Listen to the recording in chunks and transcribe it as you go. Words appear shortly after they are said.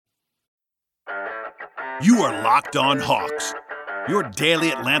You are Locked On Hawks, your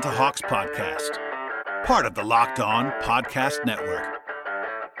daily Atlanta Hawks podcast. Part of the Locked On Podcast Network.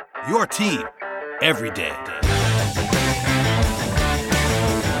 Your team every day.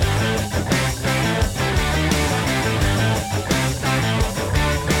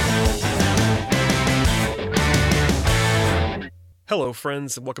 Hello,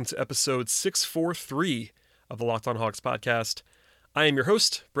 friends, and welcome to episode 643 of the Locked On Hawks podcast. I am your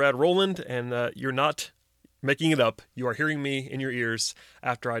host, Brad Rowland, and you're not making it up. You are hearing me in your ears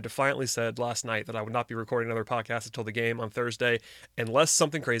after I defiantly said last night that I would not be recording another podcast until the game on Thursday unless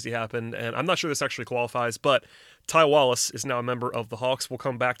something crazy happened, and I'm not sure this actually qualifies, but Ty Wallace is now a member of the Hawks. We'll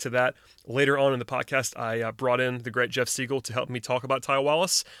come back to that later on in the podcast. I brought in the great Jeff Siegel to help me talk about Ty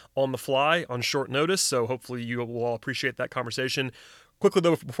Wallace on the fly on short notice, so hopefully you will all appreciate that conversation. Quickly,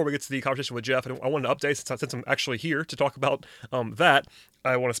 though, before we get to the conversation with Jeff, I wanted to update, since I'm actually here to talk about that.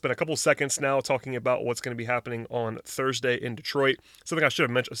 I want to spend a couple of seconds now talking about what's going to be happening on Thursday in Detroit. Something I should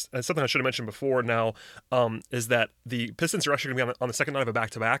have mentioned before now is that the Pistons are actually going to be on the second night of a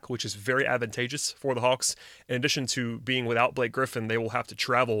back-to-back, which is very advantageous for the Hawks. In addition to being without Blake Griffin, they will have to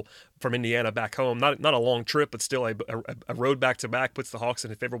travel from Indiana back home. Not a long trip, but still a road back-to-back puts the Hawks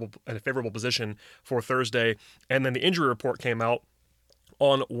in a favorable position for Thursday. And then the injury report came out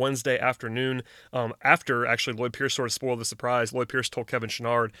on Wednesday afternoon, after actually Lloyd Pierce sort of spoiled the surprise. Lloyd Pierce told Kevin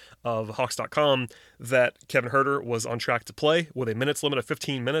Chouinard of Hawks.com that Kevin Huerter was on track to play with a minutes limit of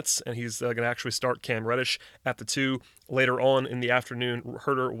 15 minutes, and he's going to actually start Cam Reddish at the 2. Later on in the afternoon,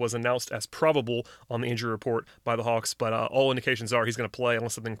 Huerter was announced as probable on the injury report by the Hawks, but all indications are he's going to play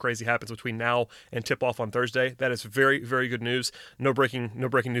unless something crazy happens between now and tip-off on Thursday. That is very, very good news. No breaking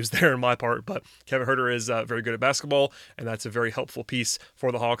news there on my part, but Kevin Huerter is very good at basketball, and that's a very helpful piece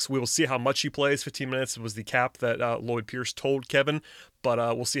for the Hawks. We will see how much he plays. 15 minutes was the cap that Lloyd Pierce told Kevin, but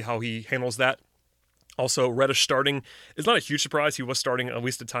we'll see how he handles that. Also, Reddish starting is not a huge surprise. He was starting at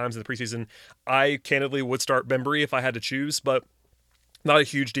least at times in the preseason. I candidly would start Bembry if I had to choose, but not a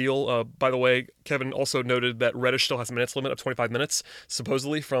huge deal. By the way, Kevin also noted that Reddish still has a minutes limit of 25 minutes,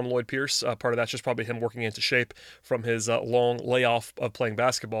 supposedly, from Lloyd Pierce. Part of that's just probably him working into shape from his long layoff of playing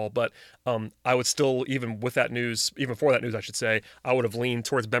basketball. But I would still, even for that news, I should say, I would have leaned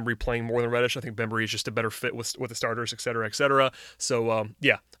towards Bembry playing more than Reddish. I think Bembry is just a better fit with the starters, et cetera, et cetera. So,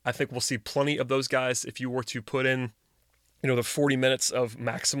 I think we'll see plenty of those guys. If you were to put in the 40 minutes of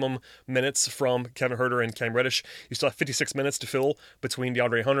maximum minutes from Kevin Huerter and Cam Reddish, you still have 56 minutes to fill between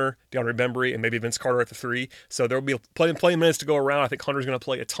DeAndre Hunter, DeAndre Bembry, and maybe Vince Carter at the 3. So there will be plenty of minutes to go around. I think Hunter's going to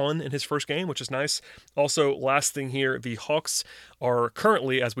play a ton in his first game, which is nice. Also, last thing here, the Hawks are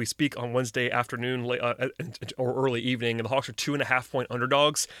currently, as we speak, on Wednesday afternoon or early evening, and the Hawks are 2.5-point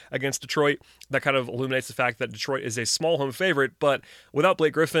underdogs against Detroit. That kind of illuminates the fact that Detroit is a small home favorite, but without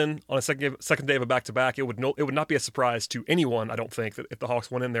Blake Griffin on a second day of a back-to-back, it would not be a surprise to anyone, I don't think, that if the Hawks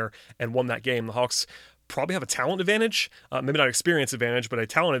went in there and won that game. The Hawks probably have a talent advantage, maybe not experience advantage, but a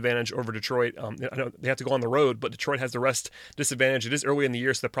talent advantage over Detroit. I know they have to go on the road, but Detroit has the rest disadvantage. It is early in the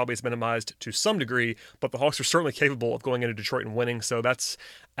year, so that probably is minimized to some degree, but the Hawks are certainly capable of going into Detroit and winning, so that's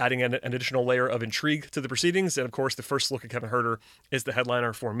adding an additional layer of intrigue to the proceedings. And of course, the first look at Kevin Huerter is the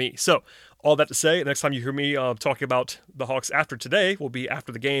headliner for me. So all that to say, next time you hear me talking about the Hawks after today will be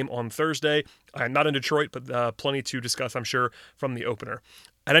after the game on Thursday. I am not in Detroit, but plenty to discuss, I'm sure, from the opener.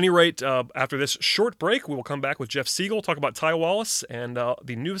 At any rate, after this short break, we will come back with Jeff Siegel, talk about Ty Wallace and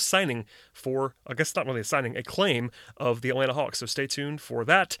the new signing for, I guess not really a signing, a claim of the Atlanta Hawks. So stay tuned for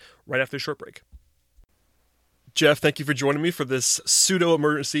that right after this short break. Jeff, thank you for joining me for this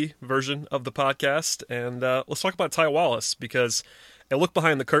pseudo-emergency version of the podcast. And let's talk about Ty Wallace, because a look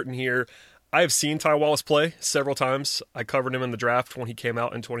behind the curtain here, I have seen Ty Wallace play several times. I covered him in the draft when he came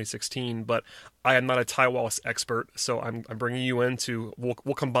out in 2016, but I am not a Ty Wallace expert, so I'm bringing you in to we'll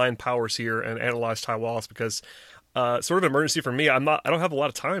combine powers here and analyze Ty Wallace, because sort of an emergency for me. I don't have a lot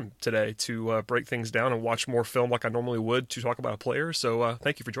of time today to break things down and watch more film like I normally would to talk about a player. So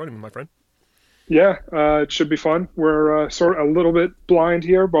thank you for joining me, my friend. Yeah, it should be fun. We're sort of a little bit blind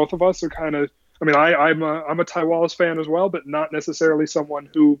here. Both of us are kind of. I mean, I'm a Ty Wallace fan as well, but not necessarily someone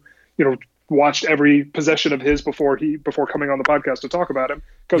who watched every possession of his before coming on the podcast to talk about him,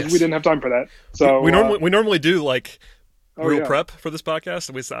 because we didn't have time for that. So we normally do real prep for this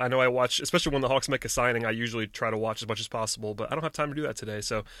podcast. I know I watch, especially when the Hawks make a signing, I usually try to watch as much as possible, but I don't have time to do that today.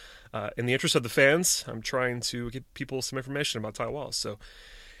 So in the interest of the fans, I'm trying to give people some information about Ty Wallace. So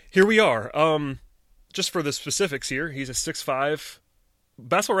here we are. Just for the specifics here, he's a 6'5",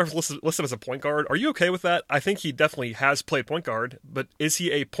 Basketball Reference lists him as a point guard. Are you okay with that? I think he definitely has played point guard, but is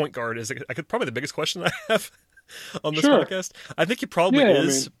he a point guard? Is it probably the biggest question I have on this podcast. I think he probably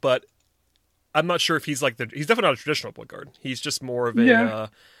is, but I'm not sure if he's like he's definitely not a traditional point guard. He's just more of a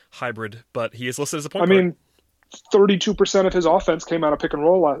hybrid, but he is listed as a point guard. I mean, 32% of his offense came out of pick and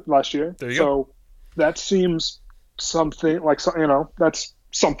roll last year. There you go. That seems something like, that's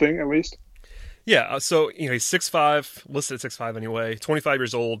something at least. Yeah, so he's 6'5", listed at 6'5" anyway, 25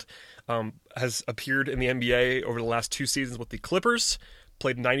 years old, has appeared in the NBA over the last 2 seasons with the Clippers,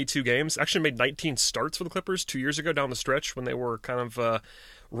 played 92 games, actually made 19 starts for the Clippers 2 years ago down the stretch when they were kind of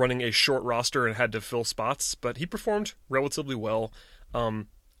running a short roster and had to fill spots, but he performed relatively well.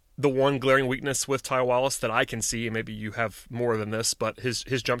 The one glaring weakness with Ty Wallace that I can see, and maybe you have more than this, but his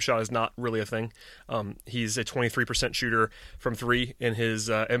jump shot is not really a thing. He's a 23% shooter from 3 in his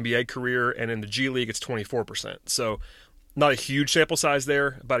NBA career, and in the G League it's 24%. So not a huge sample size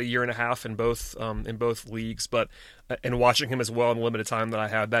there, about a year and a half in both leagues, but and watching him as well in the limited time that I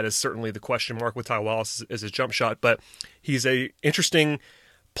have, that is certainly the question mark with Ty Wallace is his jump shot. But he's a interesting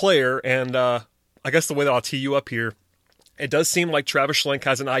player, and I guess the way that I'll tee you up here, it does seem like Travis Schlenk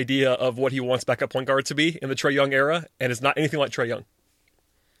has an idea of what he wants backup point guard to be in the Trae Young era, and it's not anything like Trae Young.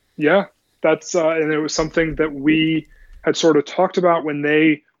 Yeah, that's and it was something that we had sort of talked about when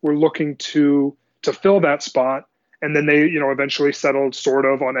they were looking to fill that spot, and then they eventually settled sort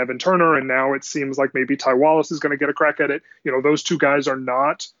of on Evan Turner, and now it seems like maybe Ty Wallace is going to get a crack at it. Those two guys are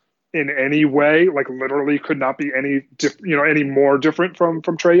not in any way, like literally could not be any any more different from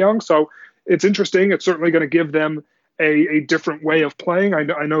Trae Young. So it's interesting. It's certainly going to give them a different way of playing.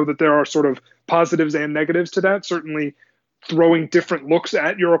 I know that there are sort of positives and negatives to that. Certainly throwing different looks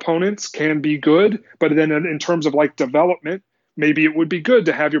at your opponents can be good, but then in terms of like development, maybe it would be good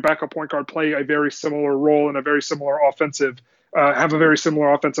to have your backup point guard play a very similar role and a very similar offensive, have a very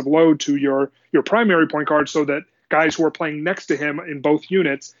similar offensive load to your primary point guard, so that guys who are playing next to him in both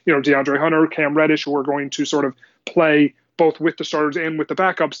units, DeAndre Hunter, Cam Reddish, who are going to sort of play both with the starters and with the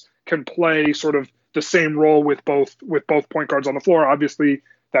backups, can play sort of the same role with both point guards on the floor. Obviously,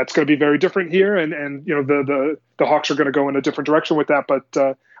 that's going to be very different here, and the Hawks are going to go in a different direction with that.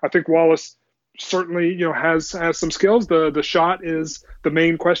 But I think Wallace certainly has some skills. The shot is the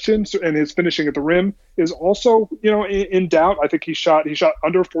main question, and his finishing at the rim is also in doubt. I think he shot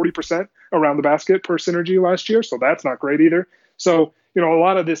under 40% around the basket per synergy last year, so that's not great either. So a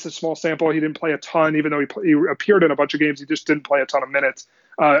lot of this is small sample. He didn't play a ton, even though he appeared in a bunch of games. He just didn't play a ton of minutes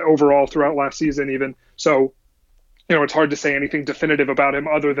overall throughout last season even. So, it's hard to say anything definitive about him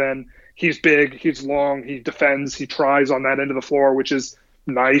other than he's big, he's long, he defends, he tries on that end of the floor, which is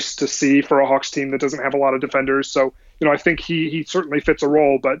nice to see for a Hawks team that doesn't have a lot of defenders. So, I think he certainly fits a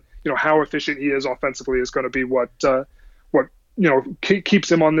role, but, how efficient he is offensively is going to be what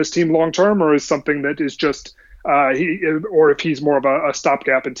keeps him on this team long term, or is something that is just or if he's more of a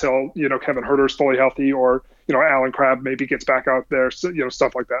stopgap until Kevin Huerter's fully healthy, or Alan Crabb maybe gets back out there, so,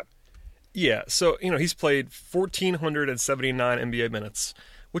 stuff like that. Yeah, so he's played 1,479 NBA minutes,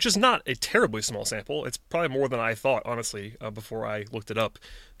 which is not a terribly small sample. It's probably more than I thought, honestly, before I looked it up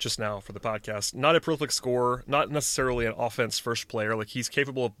just now for the podcast. Not a prolific scorer, not necessarily an offense-first player. Like, he's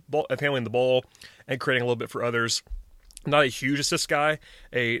capable of handling the ball and creating a little bit for others. Not a huge assist guy,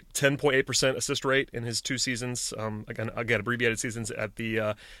 a 10.8% assist rate in his 2 seasons, again abbreviated seasons at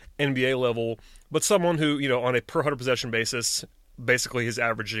the NBA level, but someone who, on a per 100 possession basis, basically is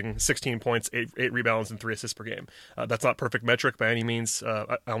averaging 16 points, 8 rebounds, and 3 assists per game. That's not perfect metric by any means.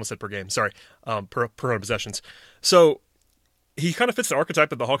 I almost said per game, sorry, per 100 possessions. So he kind of fits the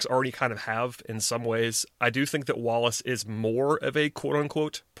archetype that the Hawks already kind of have in some ways. I do think that Wallace is more of a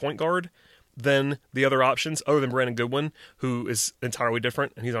quote-unquote point guard than the other options, other than Brandon Goodwin, who is entirely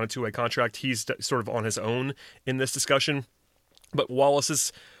different, and he's on a 2-way contract. He's sort of on his own in this discussion. But Wallace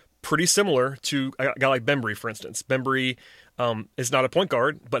is pretty similar to a guy like Bembry, for instance. Bembry is not a point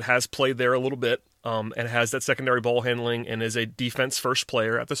guard, but has played there a little bit, and has that secondary ball handling and is a defense-first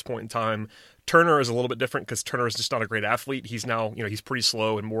player at this point in time. Turner is a little bit different because Turner is just not a great athlete. He's now, he's pretty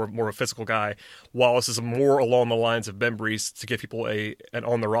slow and more a physical guy. Wallace is more along the lines of Bembry's, to give people an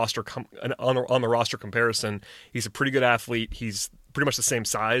on the roster comparison. He's a pretty good athlete. He's pretty much the same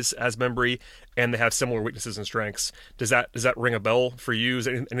size as Bembry, and they have similar weaknesses and strengths. Does that ring a bell for you? Is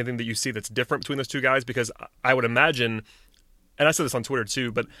there anything that you see that's different between those two guys? Because I would imagine, and I said this on Twitter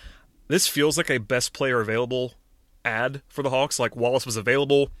too, but this feels like a best player available ad for the Hawks. Like, Wallace was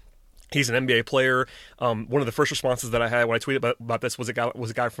available. He's an NBA player. One of the first responses that I had when I tweeted about this was a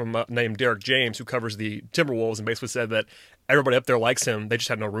guy from named Derek James, who covers the Timberwolves, and basically said that everybody up there likes him. They just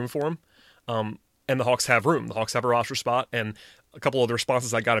had no room for him. And the Hawks have room. The Hawks have a roster spot, and a couple of the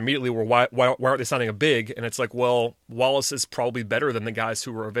responses I got immediately were, why aren't they signing a big? And it's like, well, Wallace is probably better than the guys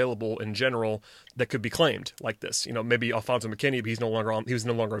who were available in general that could be claimed like this. Maybe Alfonso McKinney, but he was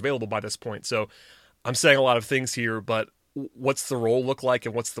no longer available by this point. So I'm saying a lot of things here, but what's the role look like,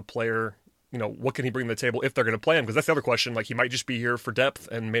 and what's the player, what can he bring to the table if they're going to play him? Because that's the other question. Like, he might just be here for depth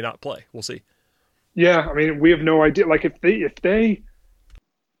and may not play. We'll see. Yeah, I mean, we have no idea. Like, if they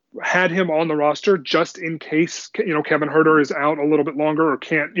had him on the roster just in case, Kevin Huerter is out a little bit longer or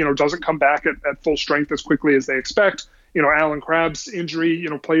can't, doesn't come back at full strength as quickly as they expect. Alan Crabb's injury,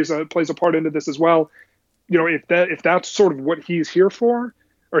 plays a part into this as well. If that's sort of what he's here for,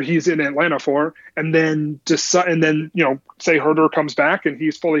 or he's in Atlanta for, and then say Huerter comes back and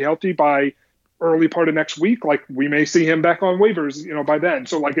he's fully healthy by early part of next week, like, we may see him back on waivers, by then.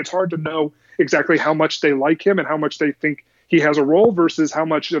 So, like, it's hard to know exactly how much they like him and how much they think he has a role versus how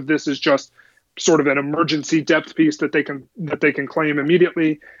much of this is just sort of an emergency depth piece that they can claim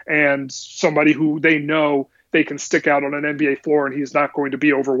immediately, and somebody who they know they can stick out on an NBA floor and he's not going to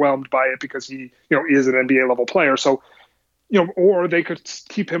be overwhelmed by it because he, is an NBA level player. So, or they could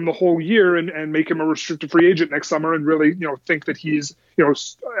keep him the whole year and make him a restricted free agent next summer and really, think that he's,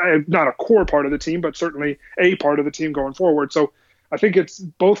 not a core part of the team, but certainly a part of the team going forward. So I think it's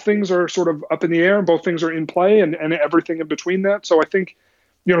both things are sort of up in the air and both things are in play and everything in between that. So I think,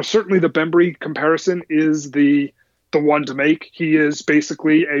 certainly the Bembry comparison is the one to make. He is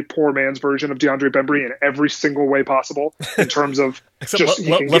basically a poor man's version of DeAndre Bembry in every single way possible in terms of except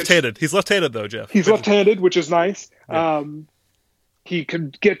left-handed. He's left-handed though, Jeff. He's left-handed, which is nice. Yeah. He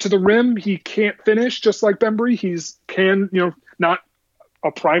can get to the rim. He can't finish just like Bembry. He's not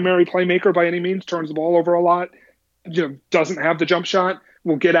a primary playmaker by any means, turns the ball over a lot, doesn't have the jump shot,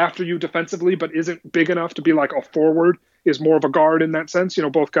 will get after you defensively, but isn't big enough to be like a forward, is more of a guard in that sense.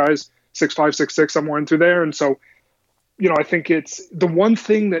 Both guys 6'5", 6'6", somewhere in through there. And so, I think it's the one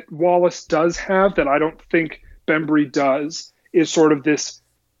thing that Wallace does have that I don't think Bembry does is sort of this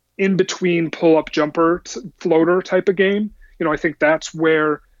in-between pull-up jumper floater type of game. I think that's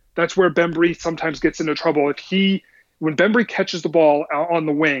where Bembry sometimes gets into trouble. When Bembry catches the ball out on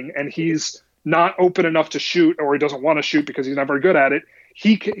the wing and he's not open enough to shoot, or he doesn't want to shoot because he's not very good at it,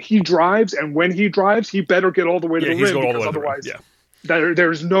 he drives, and when he drives, he better get all the way to the rim, because otherwise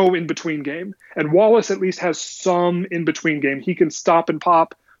there's no in-between game. And Wallace at least has some in-between game. He can stop and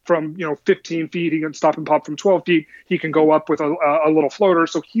pop from 15 feet. He can stop and pop from 12 feet. He can go up with a little floater.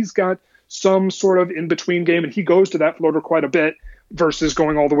 So he's got some sort of in-between game, and he goes to that floater quite a bit versus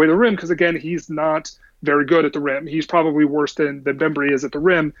going all the way to the rim, because, again, he's not very good at the rim. He's probably worse than Bembry is at the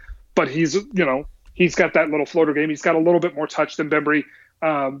rim, but he's got that little floater game. He's got a little bit more touch than Bembry,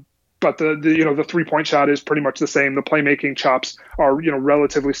 but the three-point shot is pretty much the same. The playmaking chops are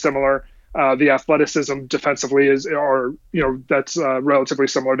relatively similar. The athleticism defensively that's relatively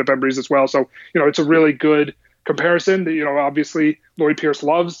similar to Bembry's as well. So it's a really good comparison. Obviously Lloyd Pierce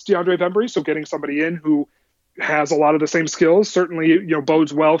loves DeAndre Bembry, so getting somebody in who has a lot of the same skills certainly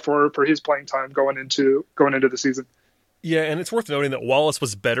bodes well for his playing time going into the season. Yeah, and it's worth noting that Wallace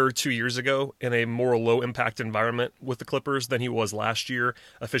was better 2 years ago in a more low-impact environment with the Clippers than he was last year,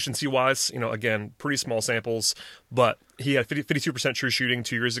 efficiency-wise. Again, pretty small samples, but he had 52% true shooting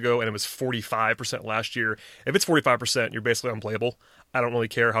 2 years ago, and it was 45% last year. If it's 45%, you're basically unplayable. I don't really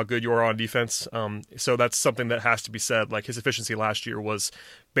care how good you are on defense. So that's something that has to be said. Like, his efficiency last year was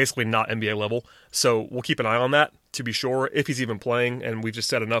basically not NBA level. So we'll keep an eye on that to be sure if he's even playing, and we've just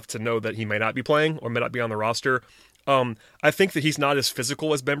said enough to know that he may not be playing or may not be on the roster. I think that he's not as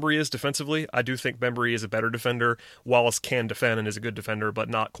physical as Bembry is defensively. I do think Bembry is a better defender. Wallace can defend and is a good defender, but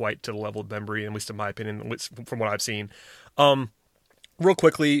not quite to the level of Bembry, at least in my opinion, from what I've seen. Real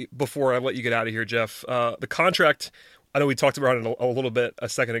quickly, before I let you get out of here, Jeff, the contract, I know we talked about it a little bit a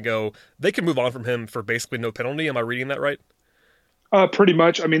second ago. They can move on from him for basically no penalty. Am I reading that right? Pretty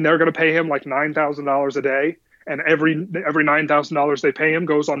much. I mean, they're going to pay him like $9,000 a day, and every $9,000 they pay him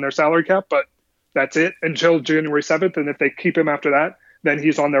goes on their salary cap, but that's it until January 7th. And if they keep him after that, then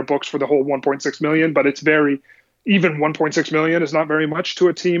he's on their books for the whole $1.6 million. But it's even $1.6 million is not very much to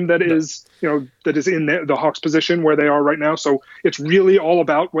a team that is in the Hawks position where they are right now. So it's really all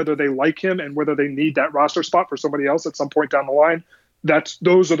about whether they like him and whether they need that roster spot for somebody else at some point down the line.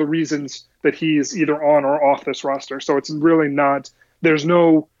 Those are the reasons that he's either on or off this roster. So it's really not, there's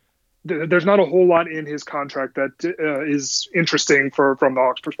not a whole lot in his contract that is interesting from the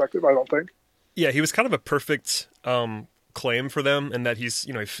Hawks perspective, I don't think. Yeah, he was kind of a perfect claim for them in that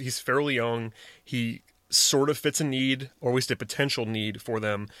he's fairly young. He sort of fits a need, or at least a potential need for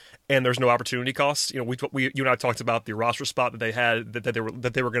them, and there's no opportunity cost. You and I talked about the roster spot that they had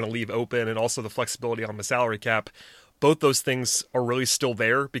that they were going to leave open, and also the flexibility on the salary cap. both those things are really still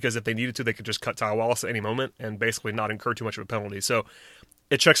there, because if they needed to, they could just cut Ty Wallace at any moment and basically not incur too much of a penalty. So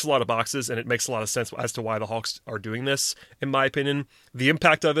it checks a lot of boxes, and it makes a lot of sense as to why the Hawks are doing this, in my opinion. The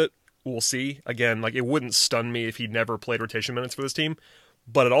impact of it, we'll see. Again, like, it wouldn't stun me if he never played rotation minutes for this team,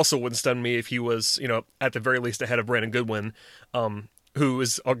 but it also wouldn't stun me if he was, at the very least ahead of Brandon Goodwin, who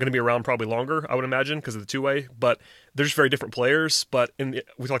is going to be around probably longer, I would imagine, because of the two-way. But they're just very different players. But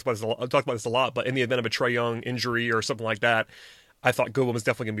we talked about this a lot. But in the event of a Trae Young injury or something like that, I thought Goodwin was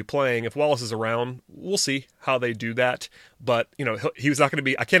definitely going to be playing. If Wallace is around, we'll see how they do that. But he was not going to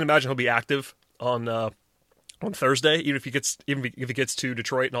be. I can't imagine he'll be active on Thursday, even if he gets to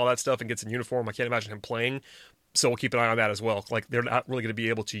Detroit and all that stuff and gets in uniform. I can't imagine him playing. So we'll keep an eye on that as well. Like, they're not really going to be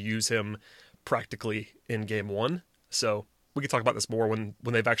able to use him practically in game one. So we can talk about this more when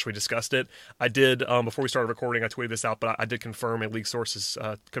they've actually discussed it. I did, before we started recording, I tweeted this out, but I did confirm, and league sources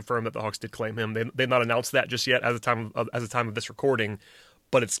confirmed that the Hawks did claim him. They've not announced that just yet as the time of this recording,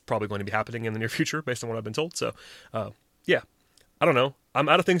 but it's probably going to be happening in the near future based on what I've been told. So, yeah, I don't know. I'm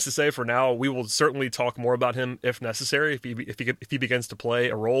out of things to say for now. We will certainly talk more about him if necessary. If he begins to play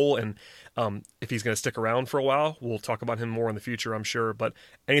a role, and if he's going to stick around for a while, we'll talk about him more in the future, I'm sure. But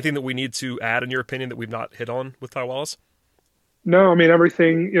anything that we need to add, in your opinion, that we've not hit on with Ty Wallace? No, I mean,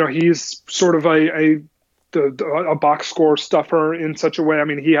 everything, he's sort of a box score stuffer in such a way. I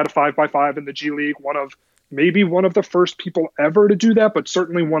mean, he had a 5x5 in the G League, maybe one of the first people ever to do that, but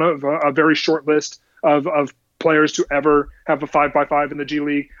certainly one of a very short list of players to ever have a 5x5 in the G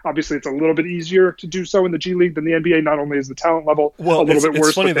League. Obviously, it's a little bit easier to do so in the G League than the NBA. Not only is the talent level a little bit worse,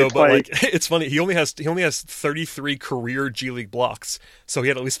 it's funny though, but like, it's funny. He only has 33 career G League blocks, so he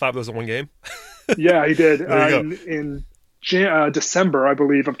had at least 5 of those in one game. Yeah, he did. In December, I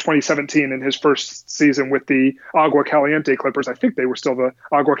believe, of 2017, in his first season with the Agua Caliente Clippers. I think they were still the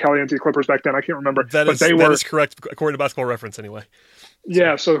Agua Caliente Clippers back then. I can't remember. That is correct, according to Basketball Reference, anyway.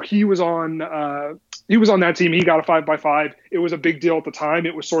 Yeah, so he was on that team. He got a 5x5. It was a big deal at the time.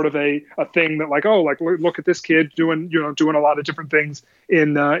 It was sort of a thing that, like, look at this kid doing a lot of different things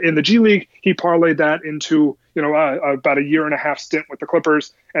in the G League. He parlayed that into about a year and a half stint with the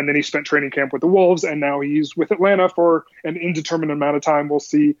Clippers, and then he spent training camp with the Wolves, and now he's with Atlanta for an indeterminate amount of time. We'll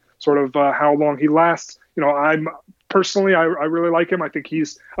see sort of how long he lasts. I'm personally, I really like him. I think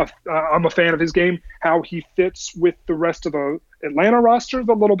I'm a fan of his game. How he fits with the rest of the Atlanta roster is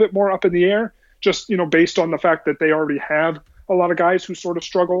a little bit more up in the air, just based on the fact that they already have a lot of guys who sort of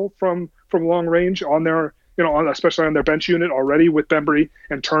struggle from long range on their especially on their bench unit already, with Bembry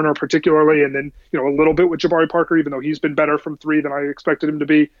and Turner particularly, and then a little bit with Jabari Parker, even though he's been better from three than I expected him to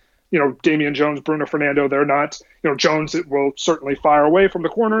be. Damian Jones, Bruno Fernando, they're not, Jones will certainly fire away from the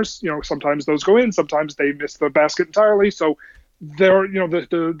corners. Sometimes those go in, sometimes they miss the basket entirely. So there,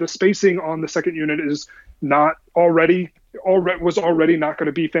 the spacing on the second unit is was already not going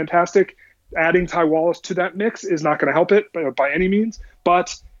to be fantastic. Adding Ty Wallace to that mix is not going to help it by any means,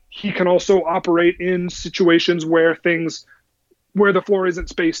 but he can also operate in situations where the floor isn't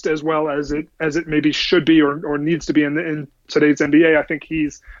spaced as well as it maybe should be or needs to be in today's NBA. I think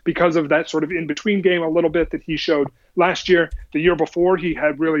he's, because of that sort of in-between game a little bit that he showed last year. The year before, he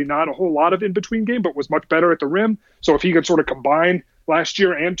had really not a whole lot of in-between game, but was much better at the rim. So if he could sort of combine last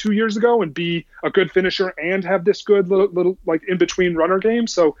year and 2 years ago and be a good finisher and have this good little like in-between runner game.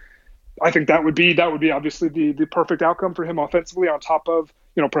 So I think that would be obviously the perfect outcome for him offensively, on top of,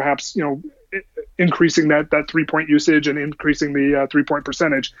 perhaps, increasing that 3-point usage and increasing the 3-point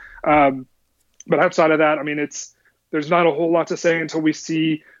percentage. But outside of that, I mean, there's not a whole lot to say until we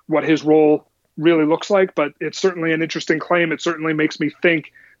see what his role really looks like, but it's certainly an interesting claim. It certainly makes me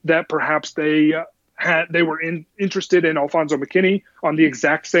think that perhaps they were interested in Alfonzo McKinney on the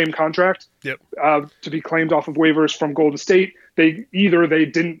exact same contract. Yep. To be claimed off of waivers from Golden State. They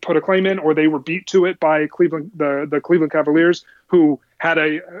didn't put a claim in, or they were beat to it by Cleveland, the Cleveland Cavaliers, who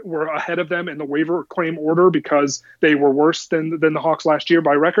were ahead of them in the waiver claim order because they were worse than the Hawks last year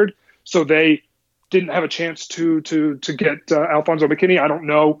by record. So they didn't have a chance to get Alfonzo McKinney. I don't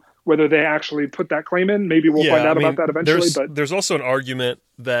know whether they actually put that claim in. Maybe we'll find out about that eventually. But there's also an argument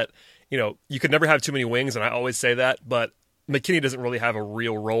that you could never have too many wings, and I always say that, but McKinney doesn't really have a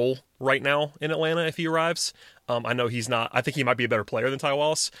real role right now in Atlanta if he arrives. I know he's not. I think he might be a better player than Ty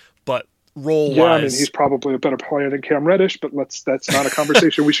Wallace, but role-wise... Yeah, I mean, he's probably a better player than Cam Reddish, but that's not a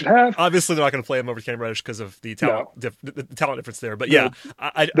conversation we should have. Obviously, they're not going to play him over Cam Reddish because of the talent, the talent difference there. But yeah,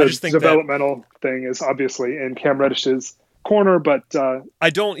 I just think the developmental thing is obviously in Cam Reddish's corner, but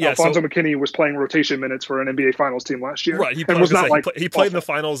Alfonzo McKinney was playing rotation minutes for an NBA Finals team last year. Right, he played in the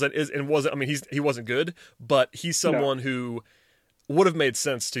finals and wasn't. I mean, he wasn't good, but he's someone who would have made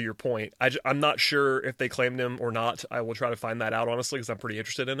sense to your point. I'm not sure if they claimed him or not. I will try to find that out, honestly, because I'm pretty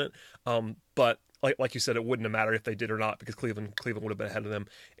interested in it. But like you said, it wouldn't have mattered if they did or not, because Cleveland would have been ahead of them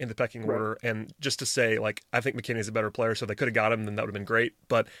in the pecking order. And just to say, like, I think McKinney's a better player, so if they could have got him, then that would have been great.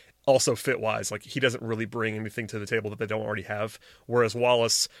 But also fit-wise, like, he doesn't really bring anything to the table that they don't already have. Whereas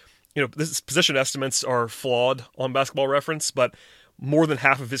Wallace, this position estimates are flawed on Basketball Reference, but more than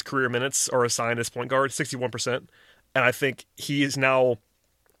half of his career minutes are assigned as point guard, 61%. And I think he is now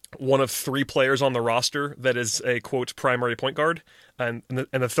one of 3 players on the roster that is a, quote, primary point guard. And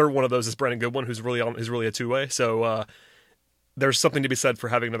the third one of those is Brandon Goodwin, who's really a two-way. So there's something to be said for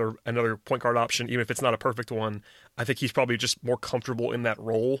having another point guard option, even if it's not a perfect one. I think he's probably just more comfortable in that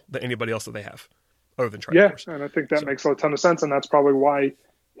role than anybody else that they have, other than Trey. Yeah, and I think that makes a ton of sense, and that's probably why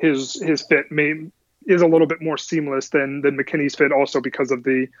his fit is a little bit more seamless than McKinney's fit, also because of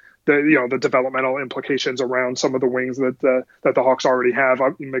the developmental implications around some of the wings that the Hawks already have.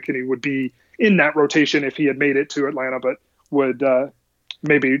 McKinney would be in that rotation if he had made it to Atlanta, but would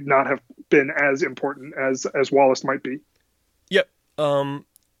maybe not have been as important as Wallace might be. Yep.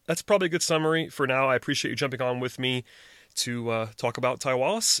 That's probably a good summary for now. I appreciate you jumping on with me to talk about Ty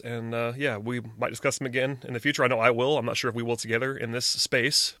Wallace, and we might discuss him again in the future. I know I will. I'm not sure if we will together in this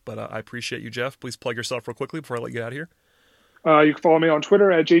space, but I appreciate you, Jeff. Please plug yourself real quickly before I let you get out of here. You can follow me on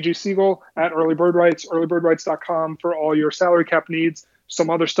Twitter at JGSiegel, at earlybirdrights, earlybirdrights.com for all your salary cap needs. Some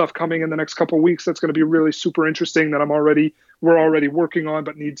other stuff coming in the next couple of weeks that's going to be really super interesting that we're already working on,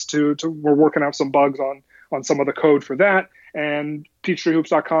 but we're working out some bugs on some of the code for that. And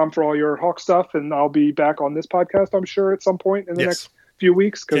PeachtreeHoops.com for all your Hawk stuff. And I'll be back on this podcast, I'm sure, at some point in the next few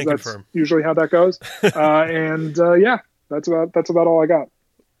weeks, because that's usually how that goes. That's about all I got.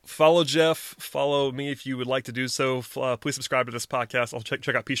 Follow Jeff. Follow me if you would like to do so. Please subscribe to this podcast. I'll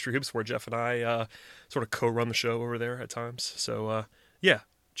check out Peachtree Hoops, where Jeff and I sort of co-run the show over there at times. So,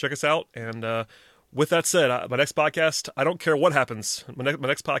 check us out. And with that said, my next podcast, I don't care what happens. My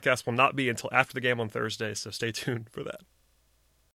next podcast will not be until after the game on Thursday, so stay tuned for that.